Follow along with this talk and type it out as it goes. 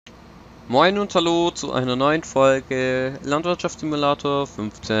Moin und hallo zu einer neuen Folge Landwirtschafts Simulator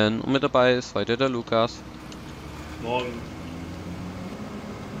 15 und mit dabei ist heute der Lukas. Morgen.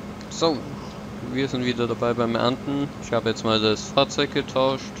 So, wir sind wieder dabei beim Ernten. Ich habe jetzt mal das Fahrzeug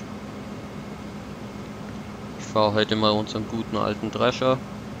getauscht. Ich fahre heute mal unseren guten alten Drescher.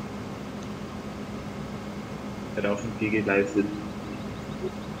 Hat auch schon viel geleistet.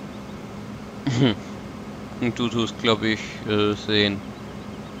 Und du tust, glaube ich, sehen.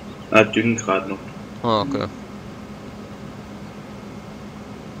 Düngen gerade noch. Ah, okay.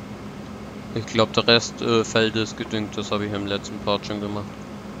 Ich glaube, der Rest Feld ist gedüngt, das habe ich im letzten Part schon gemacht.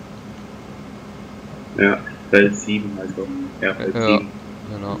 Ja, Feld 7 also. Ja, Feld Ja, 7.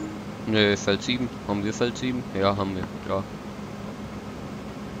 genau. Ne, Feld 7. Haben wir Feld 7? Ja, haben wir, klar.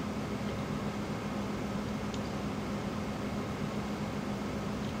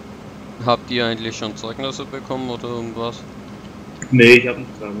 Habt ihr eigentlich schon Zeugnisse bekommen oder irgendwas? Nee, ich habe noch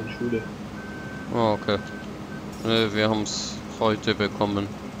gerade in der Schule. Ah, okay. Ne, wir haben es heute bekommen.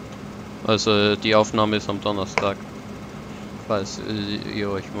 Also die Aufnahme ist am Donnerstag. Falls ihr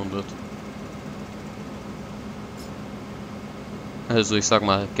euch wundert. Also ich sag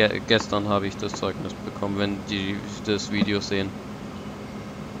mal, gestern habe ich das Zeugnis bekommen, wenn die das Video sehen.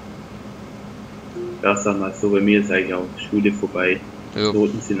 Ja, sag mal so, bei mir ist eigentlich auch Schule vorbei. Jo.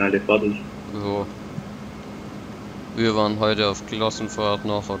 Noten sind alle fertig. So. Wir waren heute auf Klassenfahrt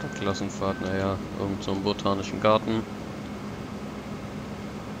noch, oder Klassenfahrt, naja, irgend so im botanischen Garten.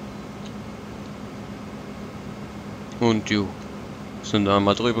 Und jo, sind da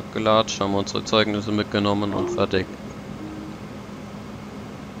einmal drüber gelatscht, haben unsere Zeugnisse mitgenommen und fertig.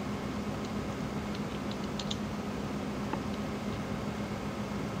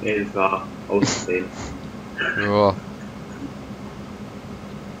 Nee, das war auszusehen. Ja.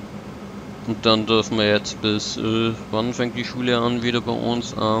 Und dann dürfen wir jetzt bis, wann fängt die Schule an wieder bei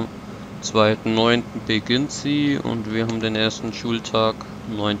uns? Am 2.9. beginnt sie und wir haben den ersten Schultag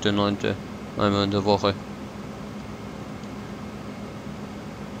 9.9. einmal in der Woche.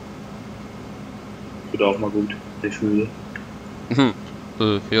 Wird auch mal gut, die Schule.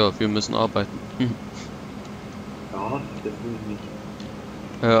 Ja, wir müssen arbeiten. Ja, das will ich nicht.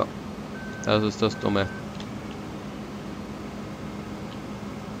 Ja, das ist das Dumme.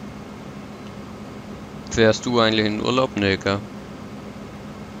 Fährst du eigentlich in Urlaub? Nee, gell?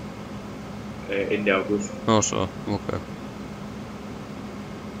 Ende August. Ach so, okay.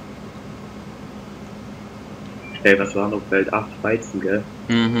 Hey, was war noch? Feld 8 Weizen, gell?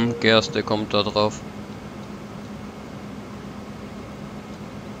 Mhm, Gerste kommt da drauf.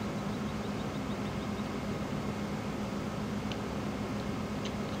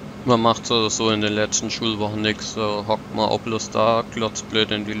 Man macht so in den letzten Schulwochen nichts, so hockt man auch bloß da, glotzt blöd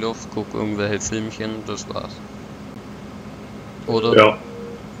in die Luft, guckt irgendwelche Filmchen, das war's. Oder? Ja,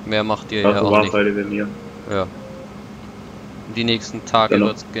 Mehr macht ihr ja also auch war es nicht. heute bei mir. Ja. Die nächsten Tage Dann noch,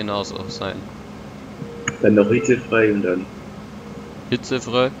 wird's genauso sein. dann noch hitzefrei und dann.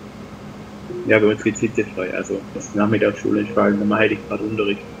 Hitzefrei? Ja, bei uns geht's hitzefrei. Also, das ist Nachmittagsschule entfallen, dann mache ich gerade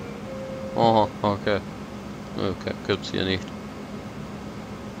Unterricht. Aha, okay. Okay, gibt's hier nicht.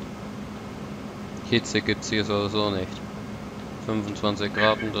 Hitze gibt's hier sowieso nicht. 25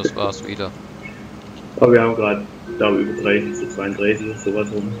 Grad und das war's wieder. Aber wir haben gerade, glaube ich, über 30 zu 32 oder sowas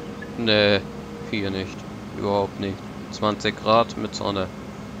rum. Nee, hier nicht. Überhaupt nicht. 20 Grad mit Sonne.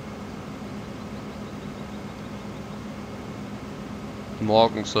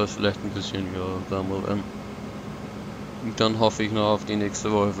 Morgen soll es vielleicht ein bisschen wärmer werden. Und dann hoffe ich noch auf die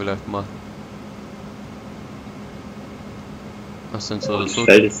nächste Woche vielleicht mal. Was sind so Das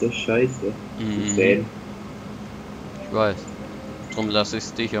Feld ist so scheiße. Zu säen. Ich weiß. Drum lasse ich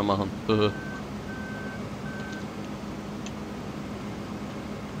es dich ja machen.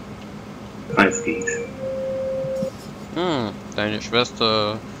 Eins ging's. Deine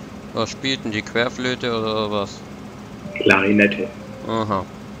Schwester, was spielt denn die Querflöte oder was? Klarinette. Aha.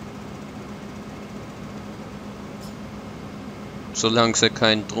 Solange sie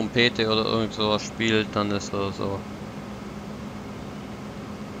kein Trompete oder irgend sowas spielt, dann ist er so.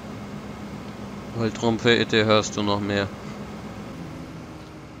 Weil Trompete hörst du noch mehr.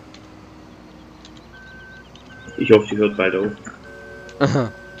 Ich hoffe, sie hört bald auf.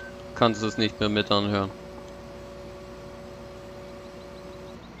 Kannst du es nicht mehr mit anhören.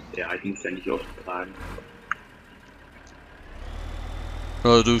 Ja, ich muss ja nicht oft tragen.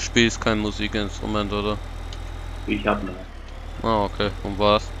 Aber du spielst kein Musikinstrument, oder? Ich hab noch. Ah, okay. Und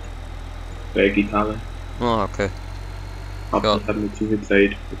was? Gitarre. Ah, okay. Aber Ja. das hat mir zu viel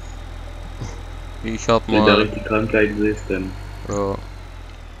Zeit. Ich hab Wenn da mal. richtig Krankheit ist, dann. Ja.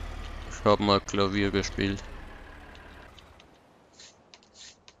 Ich hab mal Klavier gespielt.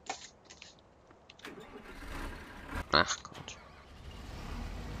 Ach Gott.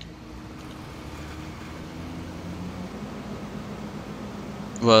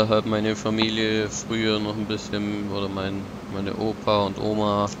 Weil halt meine Familie früher noch ein bisschen, oder meine Opa und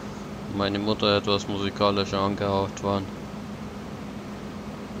Oma und meine Mutter etwas musikalischer angehaucht waren.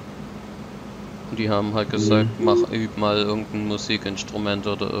 Und die haben halt gesagt, üb mal irgendein Musikinstrument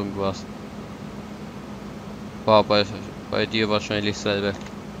oder irgendwas. War bei dir wahrscheinlich selber.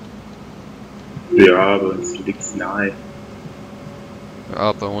 Ja, aber uns liegt's nahe.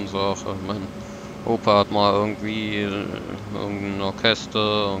 Ja, bei uns auch. Mein Opa hat mal irgendwie irgendein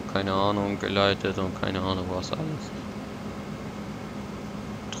Orchester und keine Ahnung geleitet und keine Ahnung was alles.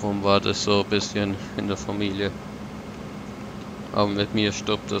 Drum war das so ein bisschen in der Familie. Aber mit mir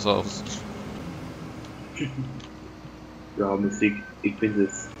stirbt das aus. Ja, Musik, ich finde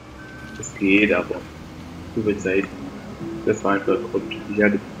es geht, aber über Zeit, das war einfach der Grund. Ich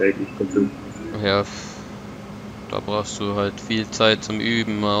hatte die Zeit nicht dazu. Ja, da brauchst du halt viel Zeit zum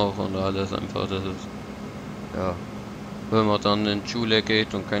Üben auch und alles einfach. Das ist, ja, wenn man dann in die Schule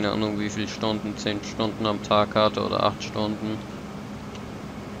geht und keine Ahnung wie viele Stunden, 10 Stunden am Tag hat oder 8 Stunden,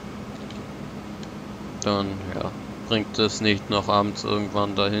 dann ja, bringt es nicht noch abends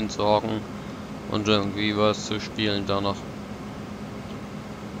irgendwann dahin zu hocken und irgendwie was zu spielen danach.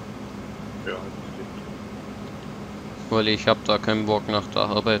 Ja, das stimmt. Weil ich hab da keinen Bock nach der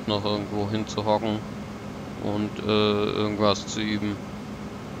Arbeit noch irgendwo hinzuhocken und irgendwas zu üben.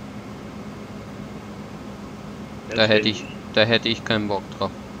 Da hätte ich keinen Bock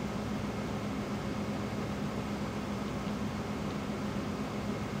drauf.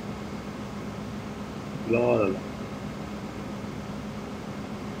 Lalala.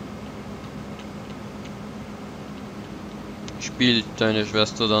 Spielt deine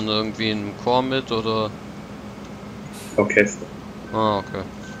Schwester dann irgendwie in einem Chor mit oder? Orchester. Ah, okay.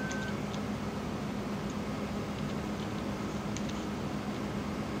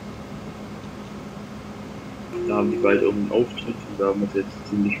 Da haben die bald irgendeinen Auftritt und da muss jetzt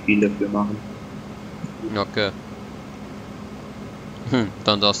ziemlich viel dafür machen. Okay.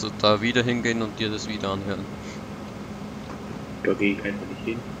 Dann darfst du da wieder hingehen und dir das wieder anhören. Da gehe ich einfach nicht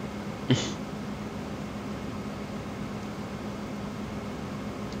hin.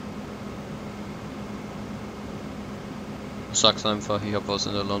 Sag's einfach, ich hab was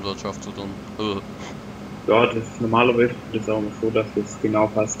in der Landwirtschaft zu tun. Ja, das ist normalerweise das ist auch immer so, dass das genau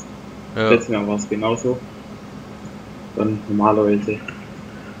passt. Ja. Letztes Mal war es genauso. Dann normalerweise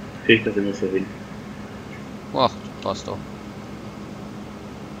kriege ich das immer so hin. Ach, passt doch.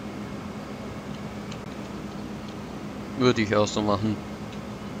 Würde ich auch so machen.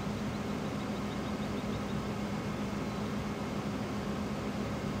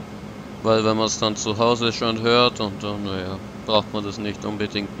 Weil wenn man es dann zu Hause schon hört und dann, naja, braucht man das nicht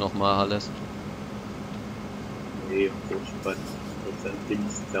unbedingt nochmal alles. Nee, so spannend. Das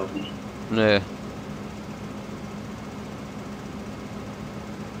ist es auch nicht. Nee.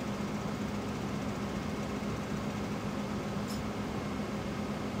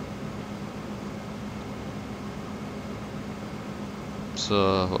 So,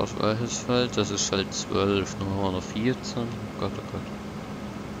 was war das Feld? Das ist Feld 12, dann haben wir noch 14. Oh Gott, oh Gott.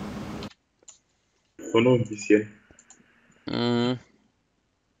 Schon noch ein bisschen.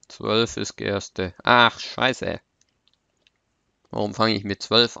 12 ist Gerste. Ach, scheiße. Warum fange ich mit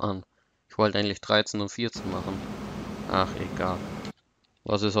 12 an? Ich wollte eigentlich 13 und 14 machen. Ach, egal.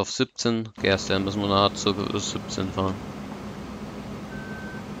 Was ist auf 17? Gerste, dann müssen wir nachher zu 17 fahren.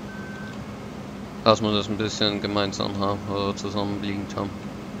 Dass wir das ein bisschen gemeinsam haben, oder zusammenliegend haben.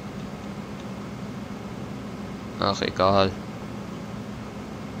 Ach, egal.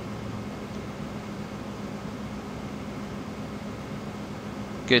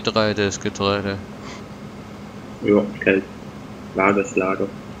 Getreide ist Getreide. Ja, Geld. Lager ist Lager.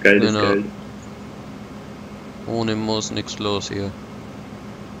 Geld ist Geld. Ohne muss nichts los hier.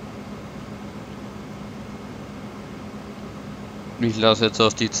 Ich lasse jetzt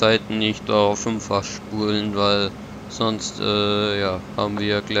auch die Zeiten nicht auf 5-fach spulen, weil sonst ja, haben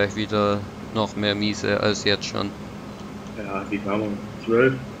wir gleich wieder noch mehr Miese als jetzt schon. Ja, wie waren wir?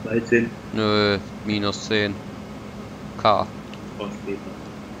 12, 13? Nö, minus 10. K. Was geht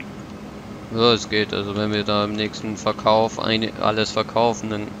noch? Ja, es geht. Also wenn wir da im nächsten Verkauf alles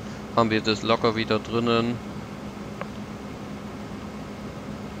verkaufen, dann haben wir das locker wieder drinnen.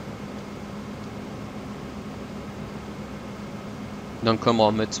 Dann können wir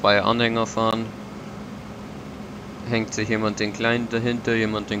auch mit 2 Anhänger fahren. Hängt sich jemand den kleinen dahinter,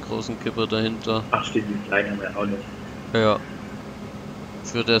 jemand den großen Kipper dahinter. Ach stimmt, den kleinen haben wir auch noch. Ja.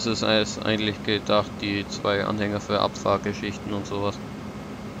 Für das ist es eigentlich gedacht, die 2 Anhänger für Abfahrgeschichten und sowas.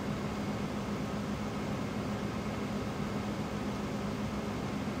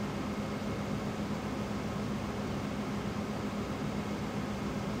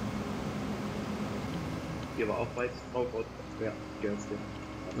 Hier war auch weiß drauf. Ja, Gerste.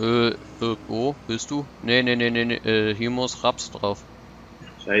 Wo bist du? Nee, hier muss Raps drauf.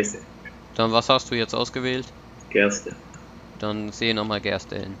 Scheiße. Dann was hast du jetzt ausgewählt? Gerste. Dann sehe nochmal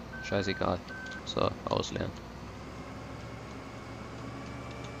Gerste hin. Scheißegal. So, auslernen.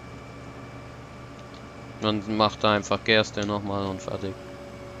 Dann macht er einfach Gerste nochmal und fertig.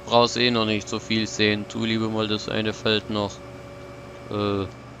 Brauchst eh noch nicht so viel sehen. Tu lieber mal das eine Feld noch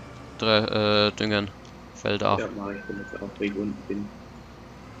düngen. Feld 8. Ja, mache ich, wenn jetzt auch wegen unten bin.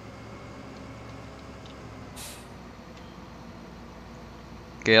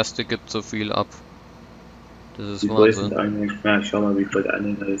 Gerste gibt so viel ab. Das ist Wie voll ist Wahnsinn. das eigentlich? Ja, schau mal, wie voll der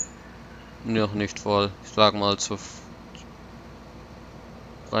Anhänger ist. Noch nicht voll. Ich sag mal zu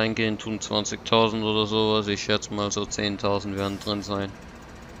reingehen tun 20.000 oder sowas. Ich schätze mal so 10.000 werden drin sein.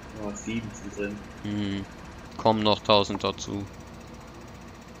 Oh, 7 sind drin. Kommen noch 1000 dazu.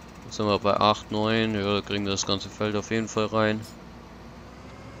 Jetzt sind wir bei 8, 9. Ja, da kriegen wir das ganze Feld auf jeden Fall rein.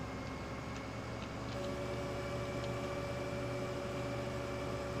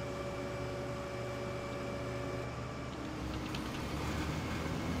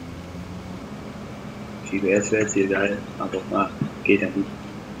 GPS wäre jetzt hier geil, aber geht ja nicht.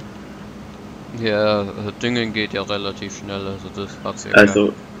 Ja, Düngen geht ja relativ schnell, also das hat's ja.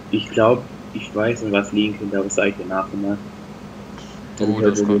 Also, ich glaube, ich weiß, an was liegen könnte, aber sag ich dir nachher mal.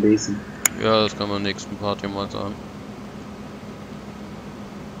 Das kann, lesen. ja, das kann man im nächsten Part ja mal sagen.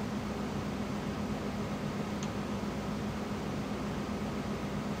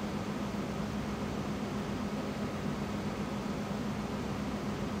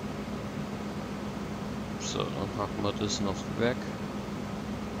 So, dann hacken wir das noch weg.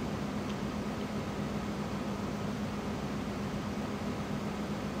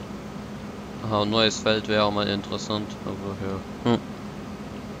 Aha, ein neues Feld wäre auch mal interessant, aber ja.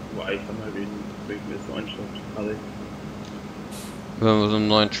 Boah, ich kann mal wegen das anschauen. Aber Wenn wir so einen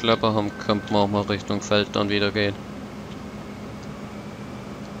neuen Schlepper haben, könnte man auch mal Richtung Feld dann wieder gehen.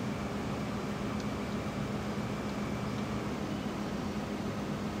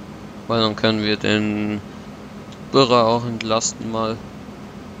 Weil dann können wir den Bürger auch entlasten mal.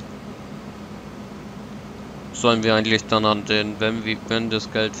 Sollen wir eigentlich dann an den, wenn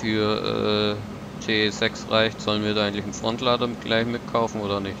das Geld für T6 reicht, sollen wir da eigentlich einen Frontlader gleich mitkaufen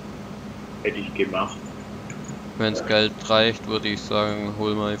oder nicht? hätte ich gemacht. Wenn das Geld reicht, würde ich sagen,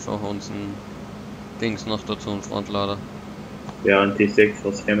 holen wir einfach uns ein Dings noch dazu, einen Frontlader. Ja, und T6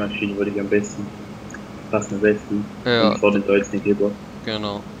 aus der Maschine würde ich am besten. Passen am besten. Ja. Und vor den deutschen Geber.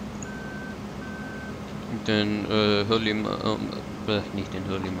 Genau. Den nicht den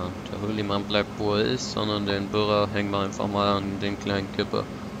Hurlimann. Der Hurlimann bleibt wo er ist, sondern den Bürger hängen wir einfach mal an den kleinen Kipper.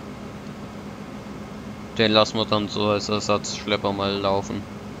 Den lassen wir dann so als Ersatzschlepper mal laufen.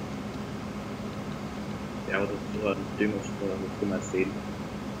 Ja, oder so ein Düngerspur, das können wir sehen.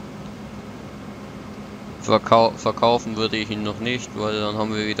 Verkaufen würde ich ihn noch nicht, weil dann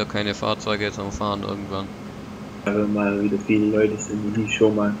haben wir wieder keine Fahrzeuge zum Fahren irgendwann. Ja, wenn mal wieder viele Leute sind, die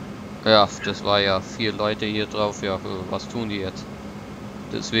schon mal. Ja, das war ja 4 Leute hier drauf, ja, was tun die jetzt?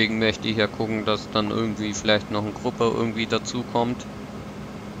 Deswegen möchte ich ja gucken, dass dann irgendwie vielleicht noch eine Gruppe irgendwie dazu kommt.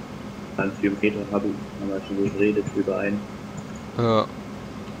 An 4 Meter haben wir schon geredet über einen. Ja.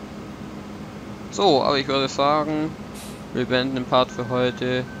 So, aber ich würde sagen, wir beenden den Part für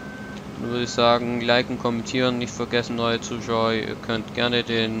heute. Dann würde ich sagen, liken, kommentieren, nicht vergessen, neue Zuschauer, ihr könnt gerne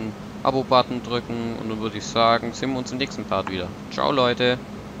den Abo-Button drücken und dann würde ich sagen, sehen wir uns im nächsten Part wieder. Ciao Leute!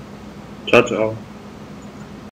 Ciao, ciao.